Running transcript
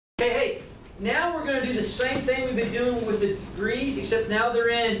Okay, hey, now we're going to do the same thing we've been doing with the degrees, except now they're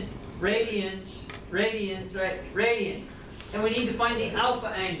in radians, radians. And we need to find the alpha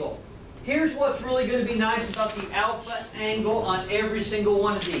angle. Here's what's really going to be nice about the alpha angle on every single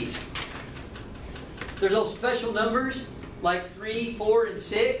one of these. There's those special numbers like 3, 4, and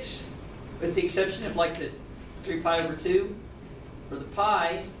 6, with the exception of like the 3 pi over 2 or the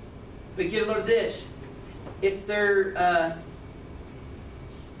pi. But get a load of this. If they're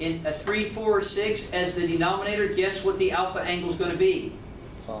in a 3, 4, or 6 as the denominator, guess what the alpha angle is going to be?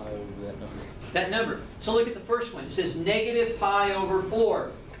 Pi over that number. That number. So look at the first one. It says negative pi over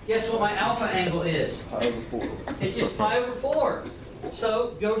 4. Guess what my alpha angle is? Pi over 4. It's just pi over 4.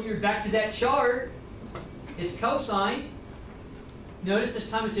 So go back to that chart. It's cosine. Notice this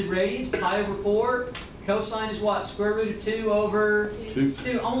time it's in radians. Pi over 4. Cosine is what? Square root of 2 over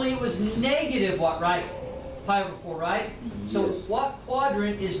 2. Only it was negative what, right? Pi over 4, right? So what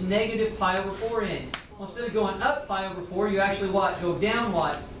quadrant is negative pi over 4 in? Well, instead of going up pi over 4, you actually what? Go down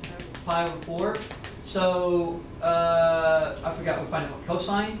what? Pi over 4. So, I forgot what we find out.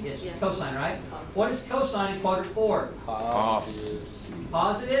 Cosine? Yes, it's cosine, right? What is cosine in quadrant 4? Positive.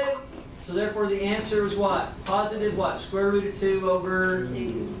 Positive. So therefore the answer is what? Positive what? Square root of 2 over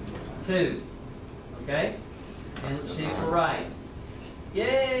 2. Okay? And let's see if we're right.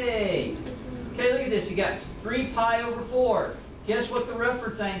 Yay! Okay, look at this. You got 3 pi over 4. Guess what the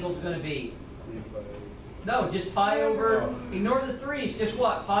reference angle is going to be? No, just pi over, ignore the 3's, just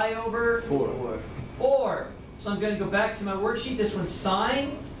what? Pi over 4. So I'm going to go back to my worksheet. This one's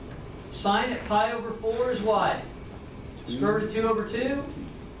sine. Sine at pi over 4 is what? Square root of 2 over 2.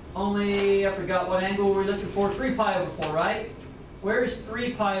 Only, I forgot what angle we're looking for. 3 pi over 4, right? Where is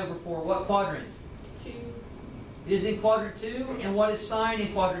 3 pi over 4? What quadrant? 2. It is in quadrant 2. And what is sine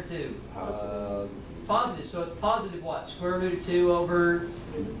in quadrant 2? Positive. So it's positive what? Square root of 2 over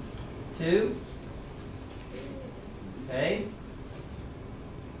 2. Okay.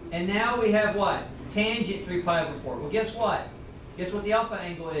 And now we have what? Tangent 3 pi over 4. Well, guess what? Guess what the alpha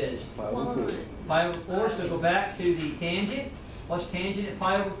angle is? Pi over 4. Pi over 4. So go back to the tangent. What's tangent at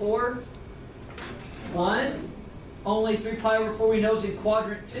pi over 4? 1. Only 3 pi over 4 we know is in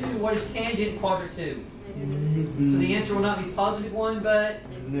quadrant 2. What is tangent in quadrant 2? So the answer will not be positive 1, but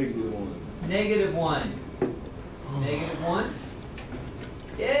Negative 1. negative 1. Negative 1.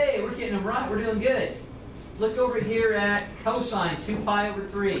 Yay, we're getting them right. We're doing good. Look over here at cosine 2 pi over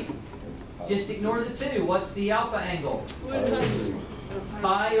 3. Just ignore the 2. What's the alpha angle?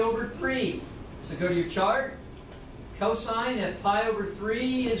 Pi over 3. So go to your chart. Cosine of pi over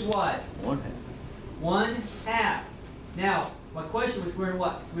 3 is what? 1/2. Now, my question was, we're in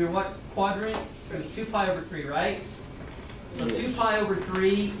what? We were what quadrant? It was 2 pi over 3, right? So 2 pi over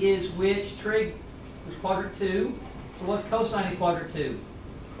 3 is which trig? It was quadrant 2. So what's cosine in quadrant 2?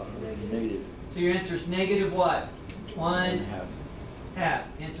 Negative. So your answer is negative what? 1/2.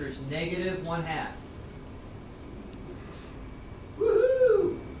 Answer is negative 1/2.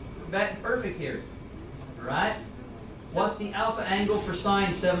 Woohoo! We're back perfect here. All right? What's the alpha angle for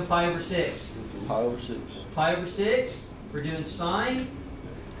sine 7 pi over 6? Pi over 6. Pi over 6. We're doing sine.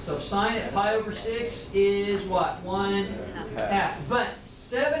 So sine at pi over 6 is what? 1/2. But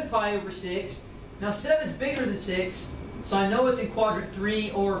 7 pi over 6. Now 7 is bigger than 6. So I know it's in quadrant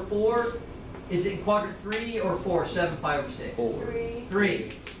 3 or 4. Is it in quadrant 3 or 4? 7 pi over 6. 4.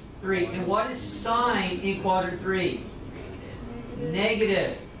 3. And what is sine in quadrant 3?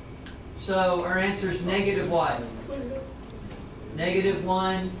 Negative. So our answer is negative what? Negative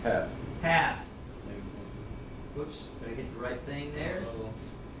 1/2. Whoops, did I get the right thing there?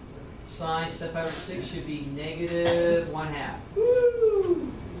 Sine 7 pi over 6 should be negative 1/2.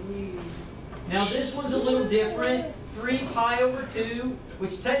 Woo! Now this one's a little different. 3 pi over 2,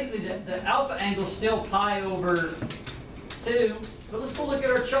 which technically the alpha angle is still pi over 2. But let's go look at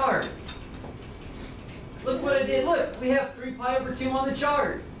our chart. Look what I did. Look, we have 3 pi over 2 on the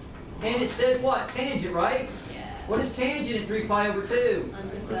chart. And it says what? Tangent, right? Yeah. What is tangent at 3 pi over 2?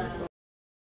 Under